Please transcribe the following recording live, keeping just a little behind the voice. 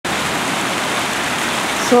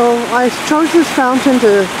So I chose this fountain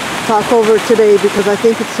to talk over today because I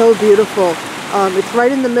think it's so beautiful. It's right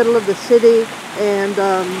in the middle of the city, and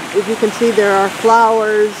if you can see, there are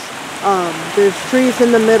flowers, there's trees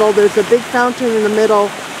in the middle, there's a big fountain in the middle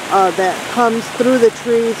that comes through the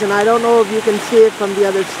trees, and I don't know if you can see it from the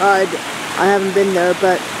other side. I haven't been there,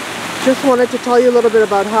 but just wanted to tell you a little bit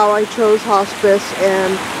about how I chose hospice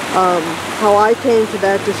and how I came to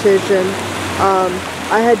that decision.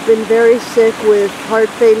 I had been very sick with heart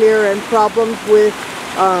failure and problems with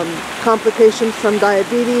complications from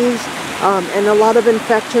diabetes and a lot of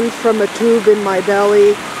infections from a tube in my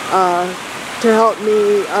belly to help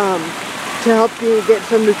me get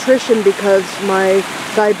some nutrition, because my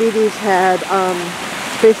diabetes had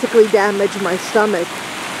basically damaged my stomach.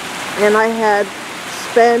 And I had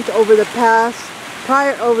spent over the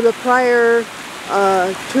prior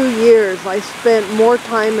 2 years, I spent more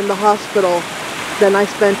time in the hospital than I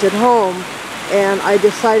spent at home, and I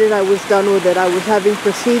decided I was done with it. I was having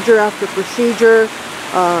procedure after procedure,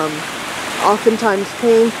 oftentimes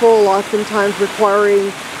painful, oftentimes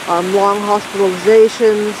requiring long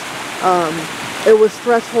hospitalizations. It was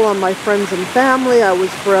stressful on my friends and family. I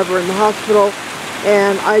was forever in the hospital,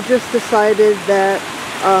 and I just decided that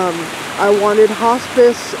I wanted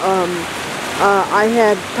hospice. I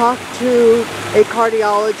had talked to a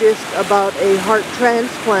cardiologist about a heart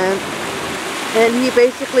transplant, and he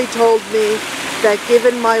basically told me that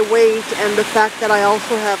given my weight and the fact that I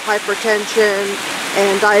also have hypertension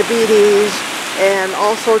and diabetes and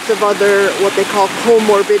all sorts of other what they call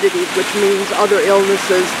comorbidities, which means other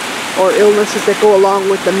illnesses or illnesses that go along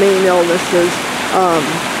with the main illnesses,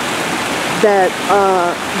 that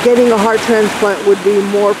getting a heart transplant would be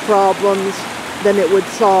more problems than it would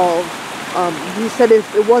solve. He said if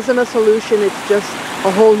it wasn't a solution, it's just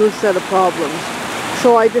a whole new set of problems.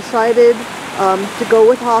 So I decided to go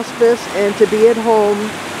with hospice and to be at home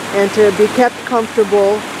and to be kept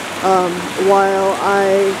comfortable while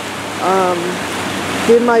I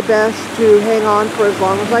did my best to hang on for as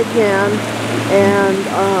long as I can. And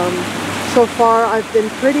so far I've been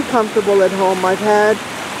pretty comfortable at home. I've had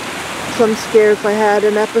some scares. I had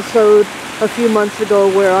an episode a few months ago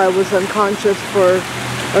where I was unconscious for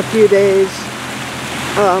a few days.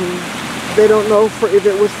 They don't know if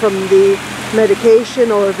it was from the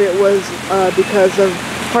medication or if it was because of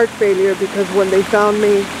heart failure, because when they found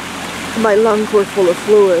me, my lungs were full of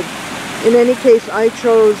fluid. In any case, I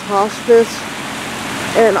chose hospice,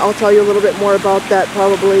 and I'll tell you a little bit more about that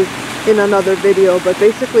probably in another video. But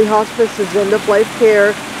basically, hospice is end-of-life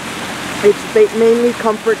care. It's mainly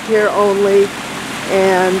comfort care only,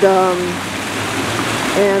 and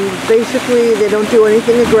basically they don't do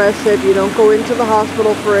anything aggressive. You don't go into the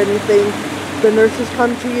hospital for anything. The nurses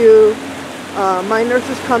come to you. My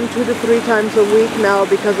nurses come 2 to 3 times a week now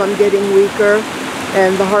because I'm getting weaker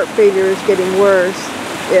and the heart failure is getting worse.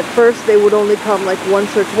 At first they would only come like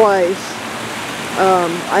once or twice.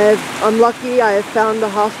 I'm lucky. I have found a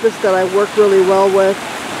hospice that I work really well with,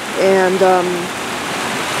 and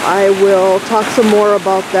I will talk some more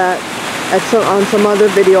about that on some other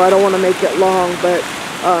video. I don't want to make it long, but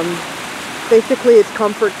basically it's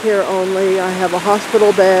comfort care only. I have a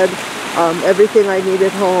hospital bed, everything I need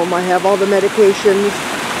at home. I have all the medications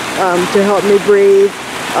to help me breathe,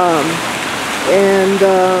 and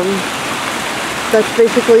that's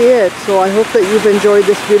basically it. So I hope that you've enjoyed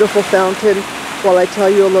this beautiful fountain while I tell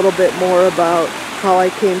you a little bit more about how I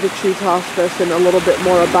came to choose hospice and a little bit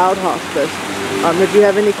more about hospice. If you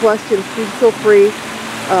have any questions, please feel free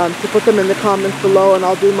to put them in the comments below, and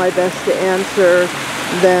I'll do my best to answer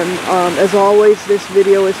them. As always, this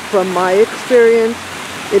video is from my experience.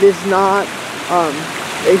 It is not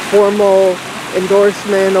a formal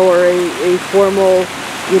endorsement or a formal,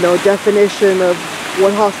 definition of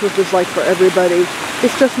what hospice is like for everybody.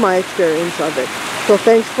 It's just my experience of it. So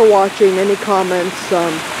thanks for watching. Any comments,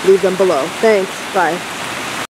 leave them below. Thanks. Bye.